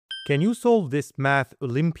Can you solve this Math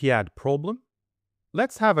Olympiad problem?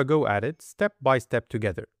 Let's have a go at it step by step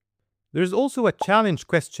together. There's also a challenge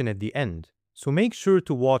question at the end, so make sure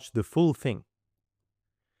to watch the full thing.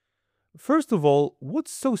 First of all,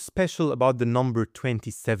 what's so special about the number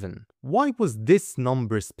 27? Why was this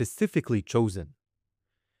number specifically chosen?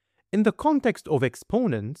 In the context of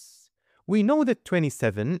exponents, we know that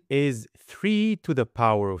 27 is 3 to the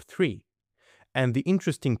power of 3. And the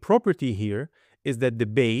interesting property here is that the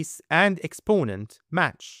base and exponent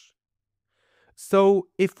match. So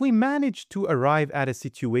if we manage to arrive at a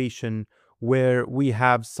situation where we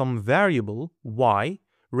have some variable y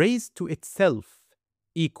raised to itself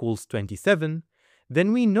equals 27,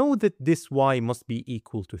 then we know that this y must be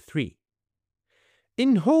equal to 3.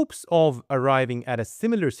 In hopes of arriving at a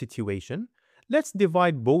similar situation, let's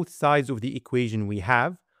divide both sides of the equation we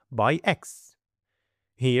have by x.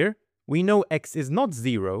 Here, we know x is not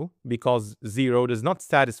 0 because 0 does not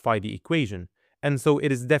satisfy the equation, and so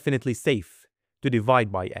it is definitely safe to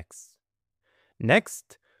divide by x.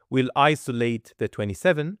 Next, we'll isolate the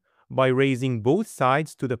 27 by raising both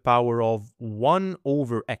sides to the power of 1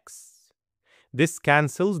 over x. This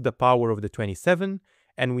cancels the power of the 27,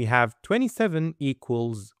 and we have 27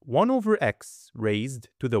 equals 1 over x raised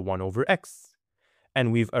to the 1 over x.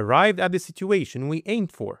 And we've arrived at the situation we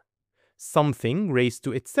aimed for. Something raised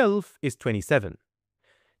to itself is 27.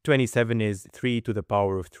 27 is 3 to the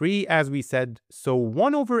power of 3, as we said, so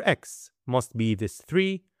 1 over x must be this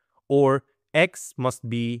 3, or x must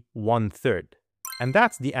be 1/3. And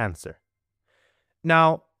that's the answer.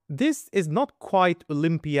 Now, this is not quite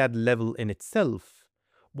Olympiad level in itself.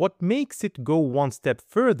 What makes it go one step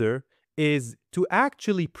further is to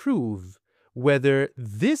actually prove whether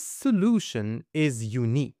this solution is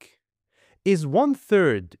unique. Is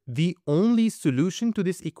 1/3 the only solution to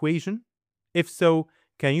this equation? If so,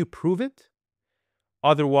 can you prove it?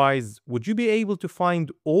 Otherwise, would you be able to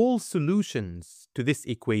find all solutions to this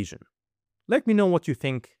equation? Let me know what you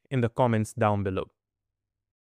think in the comments down below.